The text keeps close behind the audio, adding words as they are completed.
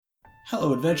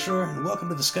Hello, adventurer, and welcome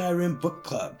to the Skyrim Book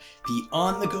Club, the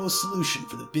on-the-go solution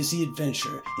for the busy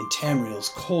adventurer in Tamriel's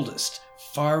coldest,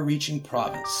 far-reaching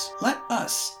province. Let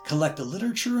us collect the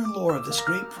literature and lore of this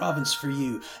great province for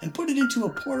you and put it into a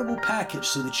portable package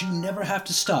so that you never have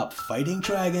to stop fighting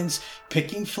dragons,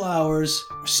 picking flowers,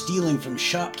 or stealing from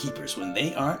shopkeepers when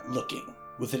they aren't looking.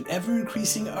 With an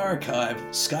ever-increasing archive,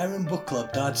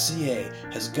 SkyrimBookClub.ca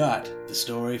has got the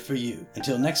story for you.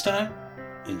 Until next time,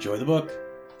 enjoy the book.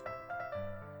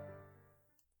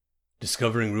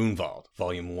 Discovering Ruunvald,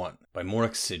 Volume 1, by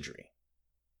Morix Sidri.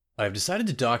 I have decided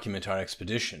to document our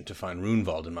expedition to find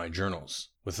Ruunvald in my journals,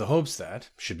 with the hopes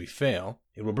that, should we fail,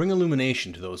 it will bring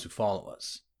illumination to those who follow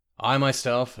us. I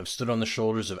myself have stood on the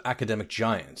shoulders of academic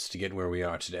giants to get where we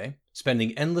are today,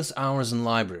 spending endless hours in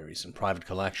libraries and private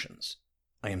collections.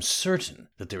 I am certain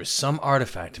that there is some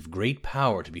artifact of great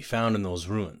power to be found in those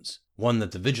ruins, one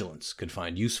that the Vigilants could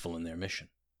find useful in their mission.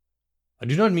 I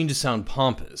do not mean to sound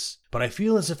pompous, but I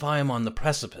feel as if I am on the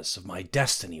precipice of my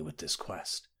destiny with this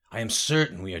quest. I am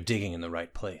certain we are digging in the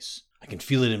right place. I can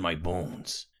feel it in my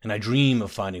bones, and I dream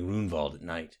of finding Ruunvald at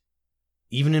night.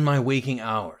 Even in my waking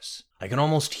hours, I can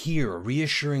almost hear a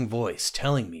reassuring voice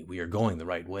telling me we are going the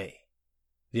right way.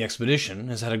 The expedition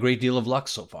has had a great deal of luck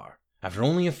so far. After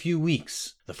only a few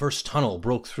weeks, the first tunnel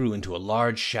broke through into a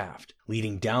large shaft,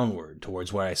 leading downward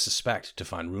towards where I suspect to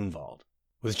find Ruunvald.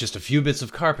 With just a few bits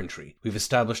of carpentry, we've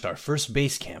established our first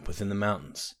base camp within the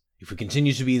mountains. If we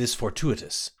continue to be this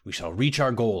fortuitous, we shall reach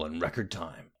our goal in record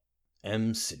time.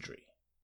 M. Sidri.